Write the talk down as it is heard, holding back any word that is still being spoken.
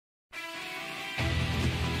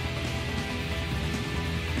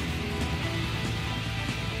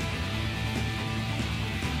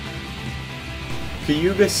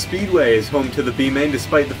Cayuga Speedway is home to the B-Main,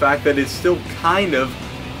 despite the fact that it's still kind of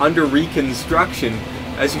under reconstruction.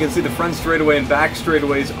 As you can see, the front straightaway and back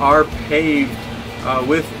straightaways are paved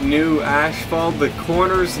with new asphalt. The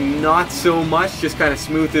corners, not so much, just kind of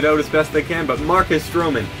smoothed it out as best they can. But Marcus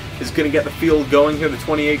Stroman is going to get the field going here, the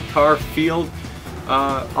 28-car field.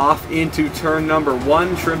 Off into turn number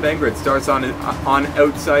 1. Shrimp Engrid starts on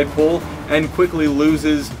outside pole and quickly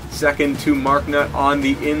loses second to Mark Nutt on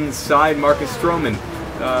the inside. Marcus Stroman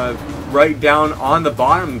right down on the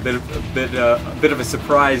bottom, a bit of a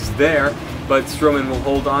surprise there, but Stroman will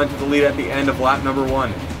hold on to the lead at the end of lap number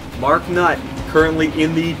 1. Mark Nutt currently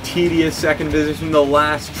in the tedious second position, the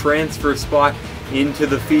last transfer spot into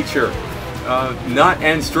the feature. Nutt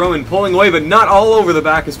and Stroman pulling away, but not all over the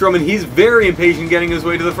back of Stroman. He's very impatient getting his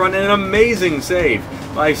way to the front, and an amazing save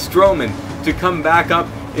by Stroman to come back up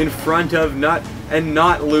in front of Nutt and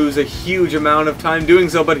not lose a huge amount of time doing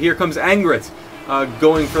so. But here comes Engritz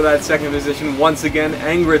going for that second position once again.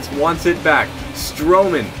 Engritz wants it back.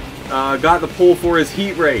 Stroman got the pole for his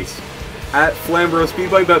heat race at Flamborough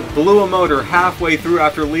Speedway, but blew a motor halfway through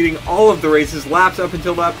after leading all of the races. Laps up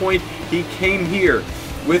until that point, he came here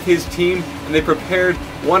with his team, and they prepared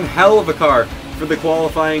one hell of a car for the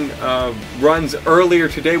qualifying runs earlier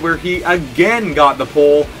today, where he again got the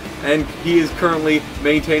pole, and he is currently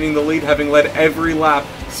maintaining the lead, having led every lap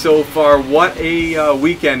so far. What a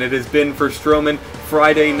weekend it has been for Stroman.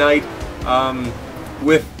 Friday night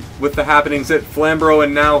with the happenings at Flamborough,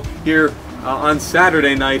 and now here on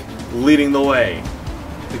Saturday night leading the way.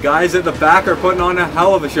 The guys at the back are putting on a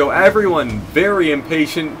hell of a show. Everyone very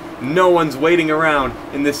impatient. No one's waiting around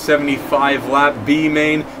in this 75-lap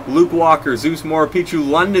B-Main. Luke Walker, Zeus Moore, Pichu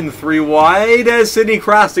London 3 wide as Sidney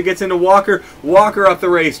Crasta gets into Walker. Walker up the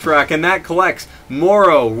racetrack, and that collects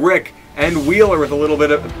Morrow, Rick, and Wheeler with a little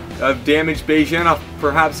bit of damage. Bejanov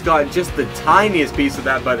perhaps got just the tiniest piece of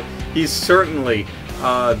that, but he's certainly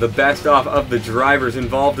the best off of the drivers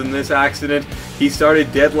involved in this accident. He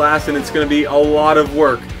started dead last, and it's going to be a lot of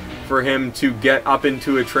work for him to get up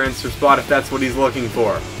into a transfer spot if that's what he's looking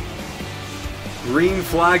for. Green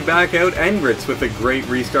flag back out. Engritz with a great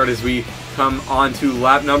restart as we come on to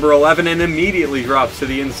lap number 11, and immediately drops to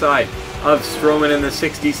the inside of Stroman in the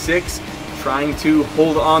 66, trying to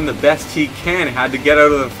hold on the best he can. Had to get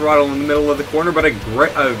out of the throttle in the middle of the corner, but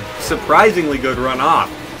a surprisingly good run off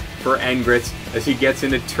for Engritz as he gets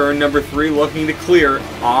into turn number 3, looking to clear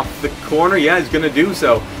off the corner. Yeah, he's going to do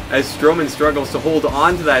so as Stroman struggles to hold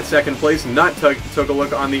on to that second place. Nutt took a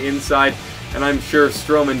look on the inside, and I'm sure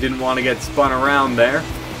Stroman didn't want to get spun around there.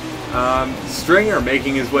 Stringer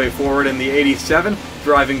making his way forward in the 87,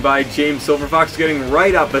 driving by James Silverfox, getting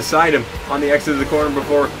right up beside him on the exit of the corner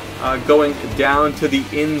before going down to the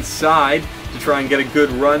inside to try and get a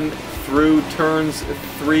good run through turns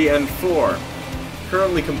 3 and 4.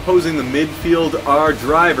 Currently composing the midfield are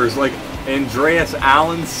drivers like Andreas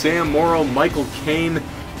Allen, Sam Morrow, Michael Kane,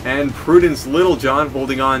 and Prudence Littlejohn,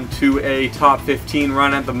 holding on to a top 15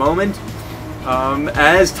 run at the moment.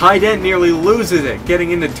 As Ty Dent nearly loses it,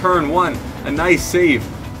 getting into turn 1. A nice save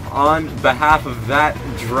on behalf of that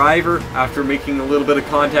driver after making a little bit of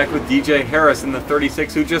contact with DJ Harris in the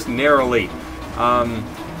 36, who just narrowly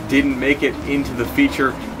didn't make it into the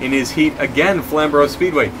feature in his heat. Again, Flamborough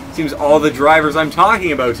Speedway. Seems all the drivers I'm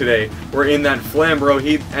talking about today were in that Flamborough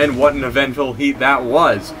heat, and what an eventful heat that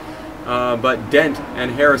was. But Dent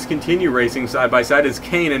and Harris continue racing side by side as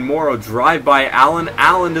Kane and Morrow drive by Allen.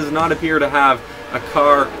 Allen does not appear to have a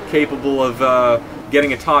car capable of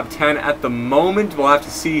getting a top 10 at the moment. We'll have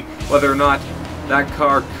to see whether or not that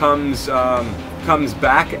car comes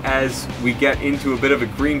back as we get into a bit of a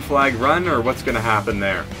green flag run, or what's going to happen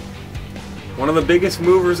there. One of the biggest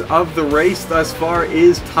movers of the race thus far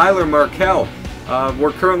is Tyler Markell.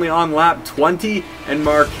 We're currently on lap 20, and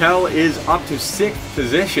Markell is up to 6th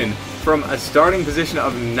position from a starting position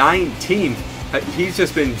of 19th. He's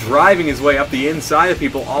just been driving his way up the inside of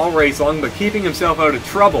people all race long, but keeping himself out of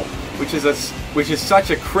trouble, which is such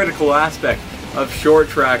a critical aspect of short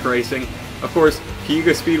track racing. Of course,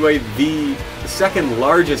 Cayuga Speedway, the second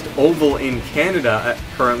largest oval in Canada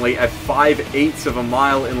currently at 5/8 of a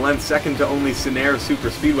mile in length, second to only Scenair Super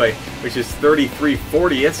Speedway, which is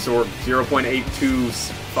 33/40ths or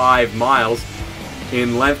 0.825 miles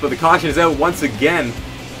in length. But the caution is out once again.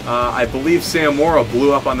 I believe Sam Morrow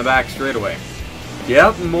blew up on the back straightaway.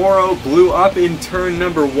 Yep, Morrow blew up in turn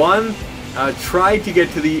number 1. Tried to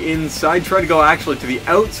get to the inside, tried to go actually to the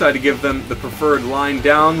outside to give them the preferred line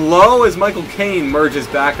down low as Michael Kane merges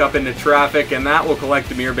back up into traffic, and that will collect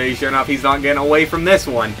Amir Bejanov. He's not getting away from this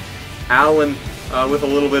one. Allen with a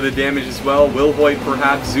little bit of damage as well. Will Hoyt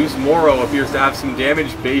perhaps. Zeus Morrow appears to have some damage.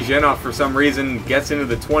 Bejenov for some reason gets into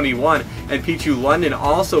the 21. And Pichu London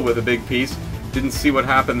also with a big piece. Didn't see what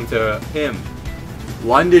happened to him.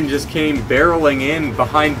 London just came barreling in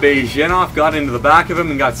behind Bejenov, got into the back of him,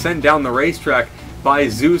 and got sent down the racetrack by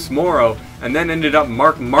Zeus Morrow, and then ended up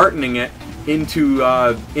Mark Martining it into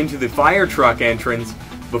the fire truck entrance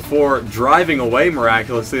before driving away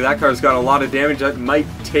miraculously. That car's got a lot of damage that might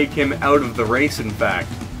take him out of the race, in fact.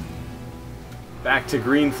 Back to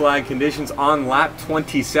green flag conditions on lap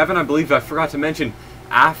 27. I believe I forgot to mention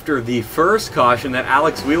after the first caution that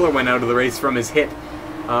Alex Wheeler went out of the race from his hit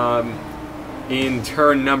in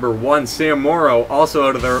turn number 1. Sam Morrow also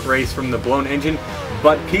out of the race from the blown engine,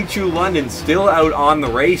 but Pichu London still out on the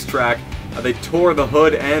racetrack. They tore the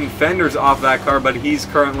hood and fenders off that car, but he's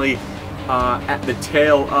currently at the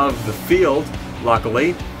tail of the field,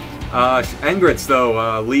 luckily. Engritz,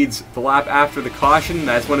 though, leads the lap after the caution.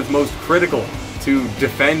 That's when it's most critical to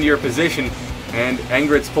defend your position, and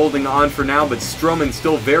Engritz holding on for now, but Stroman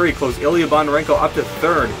still very close. Ilya Bondarenko up to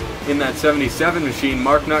 3rd in that 77 machine.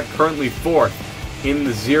 Mark Nutt currently 4th in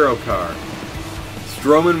the 0 car.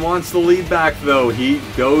 Stroman wants the lead back, though. He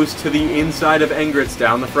goes to the inside of Engritz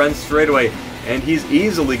down the front straightaway, and he's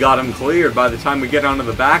easily got him cleared by the time we get onto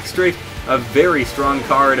the back straight. A very strong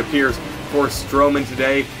car, it appears, for Stroman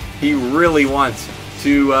today. He really wants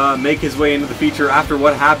to make his way into the feature after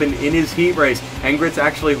what happened in his heat race. Engritz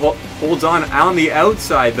actually holds on the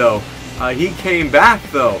outside, though. He came back,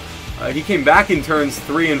 though. He came back in turns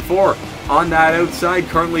 3 and 4 on that outside,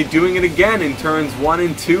 currently doing it again in turns 1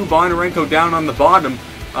 and 2. Bondarenko down on the bottom,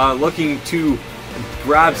 looking to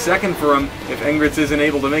grab second for him if Engritz isn't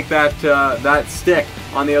able to make that stick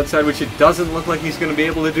on the outside, which it doesn't look like he's going to be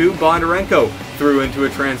able to do. Bondarenko threw into a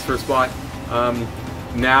transfer spot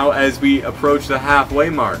now as we approach the halfway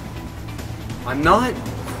mark. I'm not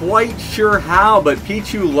quite sure how, but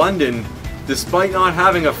Pichu London, despite not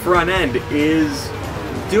having a front end, is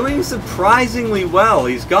doing surprisingly well.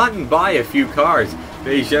 He's gotten by a few cars.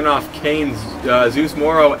 Bejenov, Kane, Zeus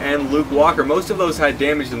Morrow, and Luke Walker. Most of those had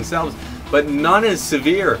damage themselves, but none as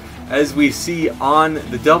severe as we see on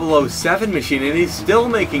the 007 machine, and he's still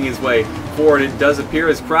making his way forward. It does appear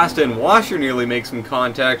as Krasta and Washer nearly make some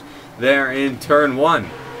contact there in turn 1.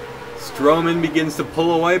 Stroman begins to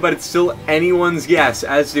pull away, but it's still anyone's guess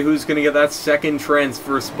as to who's going to get that second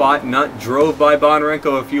transfer spot. Nutt drove by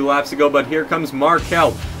Bondarenko a few laps ago, but here comes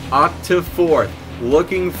Markel up to 4th,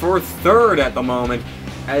 looking for 3rd at the moment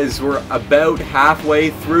as we're about halfway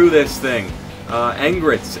through this thing.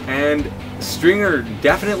 Engritz and Stringer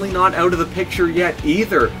definitely not out of the picture yet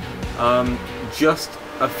either. Just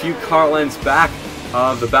a few car lengths back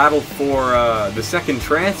of the battle for the second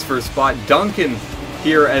transfer spot. Duncan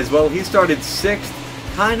here as well. He started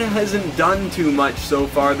 6th. Kind of hasn't done too much so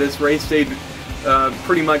far this race. Stayed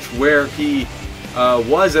pretty much where he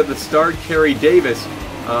was at the start. Kerry Davis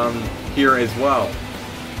here as well.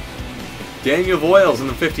 Daniel Voiles in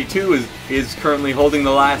the 52 is currently holding the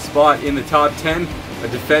last spot in the top 10,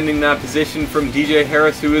 defending that position from DJ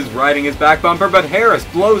Harris, who is riding his back bumper, but Harris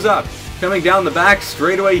blows up, coming down the back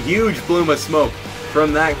straightaway. Huge plume of smoke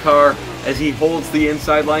from that car as he holds the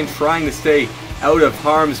inside line, trying to stay out of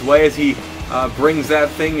harm's way as he brings that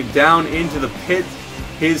thing down into the pit.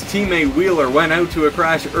 His teammate Wheeler went out to a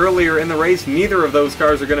crash earlier in the race. Neither of those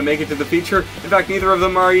cars are going to make it to the feature. In fact, neither of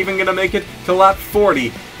them are even going to make it to lap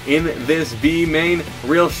 40 in this B main.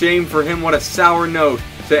 Real shame for him. What a sour note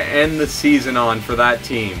to end the season on for that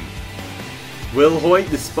team. Will Hoyt,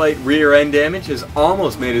 despite rear end damage, has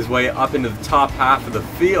almost made his way up into the top half of the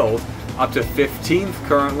field, up to 15th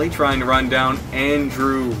currently, trying to run down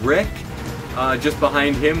Andrew Rick. Just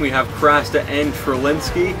behind him we have Krasta and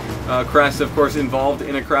Trelinsky. Krasta, of course, involved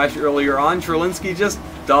in a crash earlier on. Trelinsky just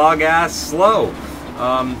dog-ass slow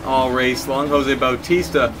all race long. Jose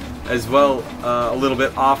Bautista as well, a little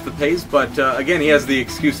bit off the pace, but again, he has the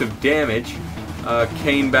excuse of damage.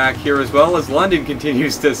 Kane back here as well, as London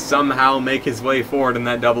continues to somehow make his way forward in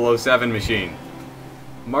that 007 machine.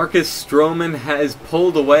 Marcus Stroman has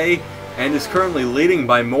pulled away and is currently leading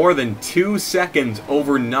by more than 2 seconds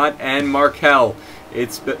over Nutt and Markel.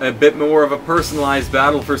 It's a bit more of a personalized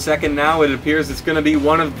battle for second now. It appears it's going to be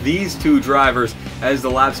one of these two drivers as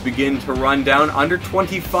the laps begin to run down. Under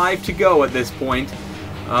 25 to go at this point.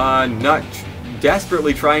 Nutt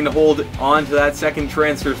desperately trying to hold on to that second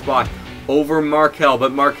transfer spot over Markel,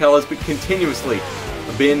 but Markel has continuously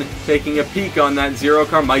been taking a peek on that 0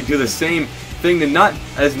 car. Might do the same thing to Nutt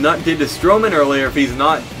as Nutt did to Stroman earlier if he's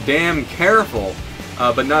not damn careful,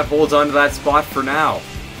 but Nutt holds on to that spot for now.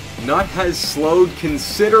 Nutt has slowed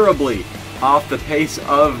considerably off the pace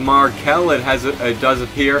of Markel, it does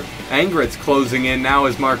appear. Engritz closing in now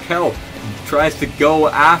as Markel tries to go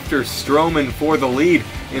after Stroman for the lead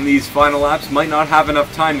in these final laps. Might not have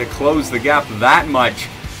enough time to close the gap that much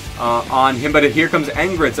on him, but here comes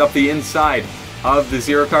Engritz up the inside of the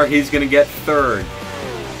Zero car. He's going to get third.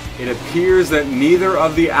 It appears that neither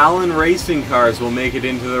of the Allen Racing cars will make it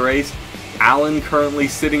into the race. Allen currently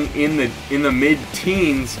sitting in the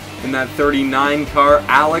mid-teens in that 39 car.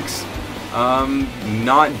 Alex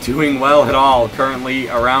not doing well at all, currently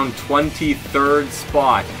around 23rd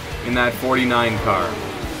spot in that 49 car.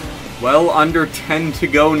 Well under 10 to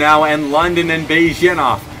go now, and London and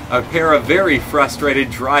Bejenov, a pair of very frustrated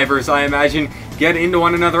drivers, I imagine, get into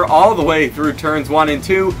one another all the way through turns 1 and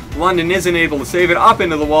 2. London isn't able to save it, up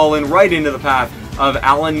into the wall and right into the path of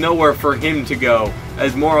Allen. Nowhere for him to go,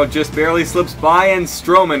 as Morrow just barely slips by, and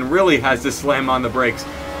Stroman really has to slam on the brakes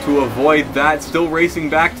to avoid that. Still racing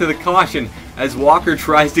back to the caution as Walker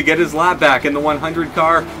tries to get his lap back in the 100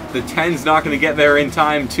 car. The 10's not going to get there in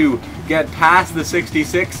time to get past the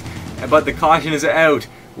 66, but the caution is out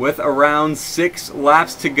with around 6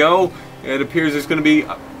 laps to go. It appears there's going to be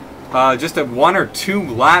just 1 or 2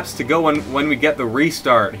 laps to go when we get the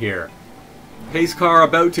restart here. Pace car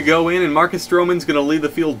about to go in, and Marcus Stroman's going to lead the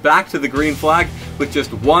field back to the green flag with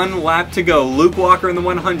just 1 lap to go. Luke Walker in the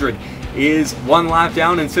 100 is 1 lap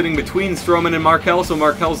down and sitting between Stroman and Markel, so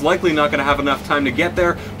Markel's likely not going to have enough time to get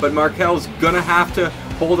there, but Markel's going to have to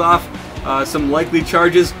hold off some likely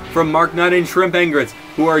charges from Mark Nutt and Shrimp Engritz,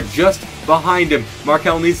 who are just behind him.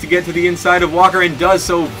 Markel needs to get to the inside of Walker and does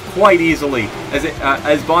so quite easily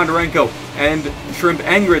as Bondarenko and Shrimp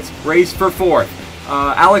Engritz race for 4th.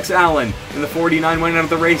 Alex Allen in the 49 went out of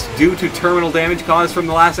the race due to terminal damage caused from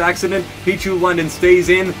the last accident. Pichu London stays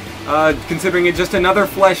in, considering it just another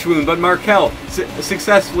flesh wound, but Markel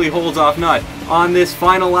successfully holds off Nutt on this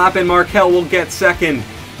final lap, and Markel will get 2nd,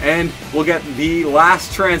 and will get the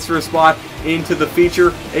last transfer spot into the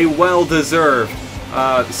feature, a well-deserved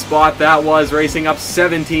spot that was, racing up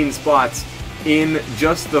 17 spots in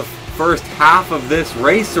just the first half of this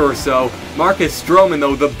race or so. Marcus Stroman,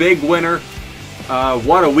 though, the big winner.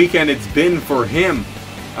 What a weekend it's been for him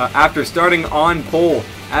after starting on pole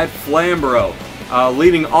at Flamborough,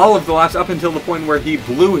 leading all of the laps up until the point where he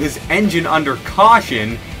blew his engine under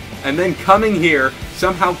caution, and then coming here,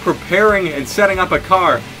 somehow preparing and setting up a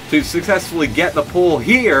car to successfully get the pole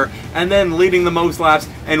here, and then leading the most laps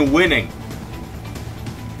and winning.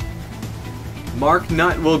 Mark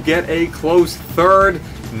Nutt will get a close 3rd,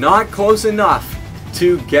 not close enough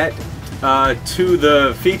to get to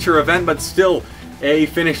the feature event, but still a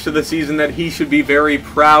finish to the season that he should be very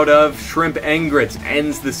proud of. Shrimp Engritz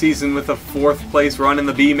ends the season with a 4th place run in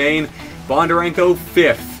the B main. Bondarenko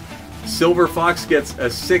 5th. Silver Fox gets a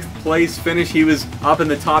 6th place finish. He was up in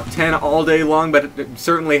the top 10 all day long, but it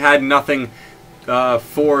certainly had nothing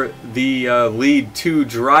for the lead 2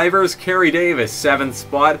 drivers. Kerry Davis, 7th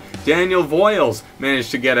spot. Daniel Voiles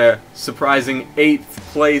managed to get a surprising 8th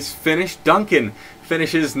place finish. Duncan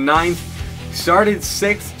finishes 9th. Started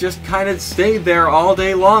 6th, just kind of stayed there all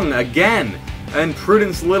day long again. And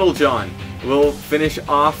Prudence Littlejohn will finish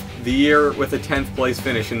off the year with a 10th place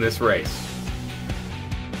finish in this race.